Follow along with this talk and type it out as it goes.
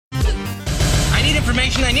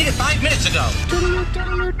information I needed 5 minutes ago.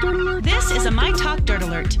 This is a My Talk Dirt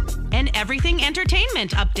Alert, an everything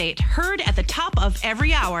entertainment update heard at the top of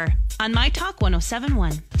every hour on My Talk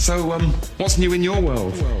 107.1. So, what's new in your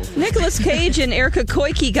world? Nicolas Cage and Erica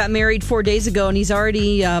Koike got married 4 days ago, and he's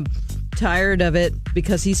already tired of it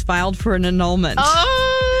because he's filed for an annulment.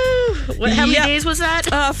 Oh, how many days was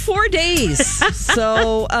that? 4 days.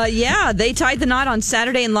 So, they tied the knot on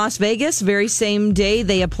Saturday in Las Vegas. Very same day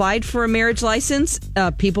they applied for a marriage license.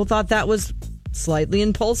 People thought that was slightly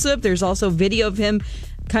impulsive. There's also video of him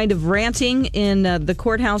kind of ranting in the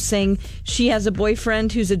courthouse saying, she has a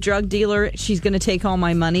boyfriend who's a drug dealer. She's going to take all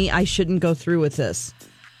my money. I shouldn't go through with this.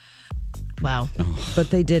 Wow. But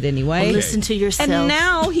they did anyway. Well, listen to yourself. And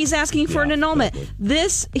now he's asking for an annulment.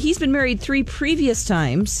 He's been married 3 previous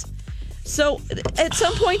times. So at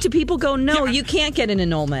some point, do people go, no, you can't get an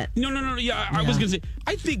annulment? No. Yeah, I was going to say,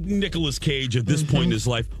 I think Nicolas Cage at this point in his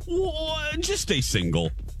life, just stay single.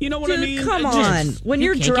 You know what I mean? Come on. When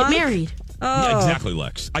you're drunk. Get married. Oh. Yeah, exactly,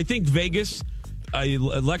 Lex. I think Vegas,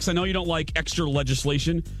 Lex, I know you don't like extra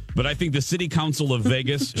legislation, but I think the city council of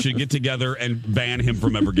Vegas should get together and ban him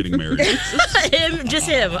from ever getting married. Just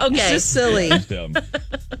him. Okay. It's just silly. Just him.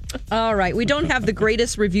 All right. We don't have the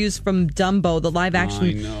greatest reviews from Dumbo, the live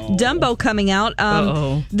action Dumbo coming out.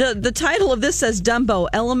 The title of this says Dumbo,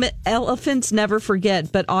 elephants never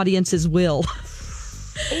forget, but audiences will.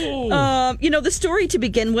 The story to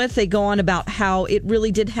begin with, they go on about how it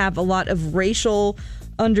really did have a lot of racial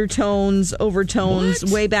undertones, overtones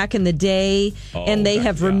way back in the day, and they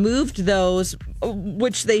have removed those,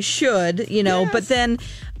 which they should, but then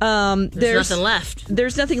there's nothing left.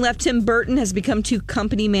 There's nothing left. Tim Burton has become too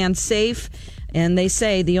company man safe, and they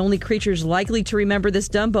say the only creatures likely to remember this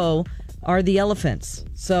Dumbo are the elephants.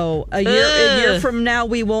 So a year from now,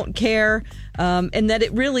 we won't care. And that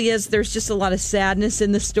it really is, there's just a lot of sadness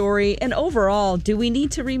in the story. And overall, do we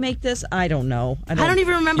need to remake this? I don't know. I don't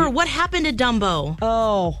even remember what happened to Dumbo.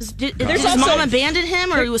 Oh. Did his mom abandon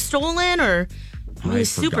him, or he was stolen, or... He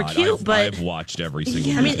was super cute, but... I've watched every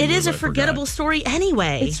single I mean, it is a forgettable story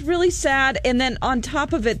anyway. It's really sad. And then on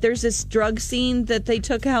top of it, there's this drug scene that they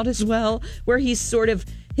took out as well, where he's sort of...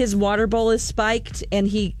 His water bowl is spiked, and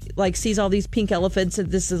he sees all these pink elephants, and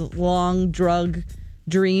this is a long drug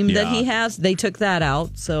dream that he has. They took that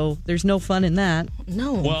out, so there's no fun in that.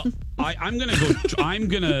 No. Well, I'm gonna go. I'm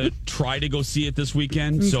gonna try to go see it this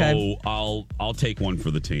weekend. Okay. So I'll take one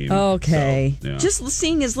for the team. Okay. So, yeah. Just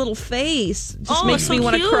seeing his little face just makes me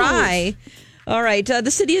want to cry. All right.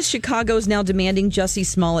 The city of Chicago is now demanding Jussie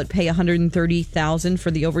Smollet pay $130,000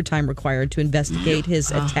 for the overtime required to investigate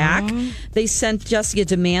his attack. They sent Jussie a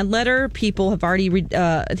demand letter. His people have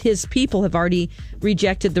already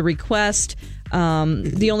rejected the request.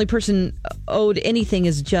 The only person owed anything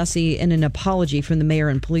is Jussie, and an apology from the mayor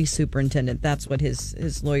and police superintendent. That's what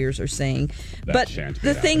his lawyers are saying. But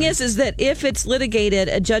the thing is that if it's litigated,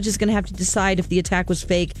 a judge is going to have to decide if the attack was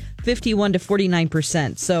fake, 51 to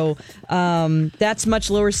 49%. So that's much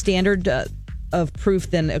lower standard of proof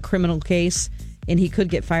than a criminal case, and he could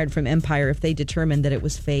get fired from Empire if they determined that it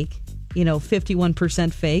was fake.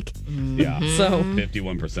 51% fake. Yeah. So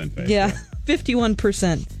 51% fake. Yeah,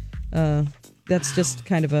 51%. That's just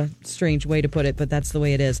kind of a strange way to put it, but that's the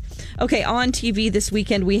way it is. Okay, on TV this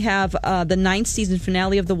weekend, we have the 9th season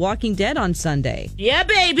finale of The Walking Dead on Sunday. Yeah,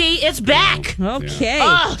 baby, it's back. Okay.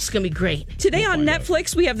 Oh, it's going to be great. Today on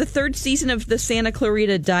Netflix, we have the 3rd season of the Santa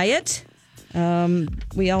Clarita Diet.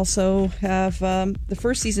 We also have the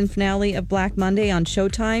 1st season finale of Black Monday on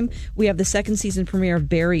Showtime. We have the 2nd season premiere of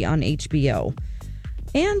Barry on HBO.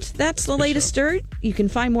 And that's the latest dirt. You can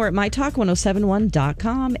find more at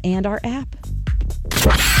mytalk1071.com and our app.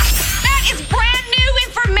 That is brand new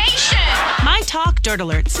information. My Talk Dirt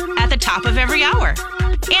Alerts at the top of every hour.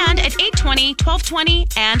 And at 8:20,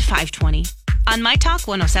 12:20, and 5:20 on My Talk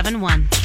 107.1.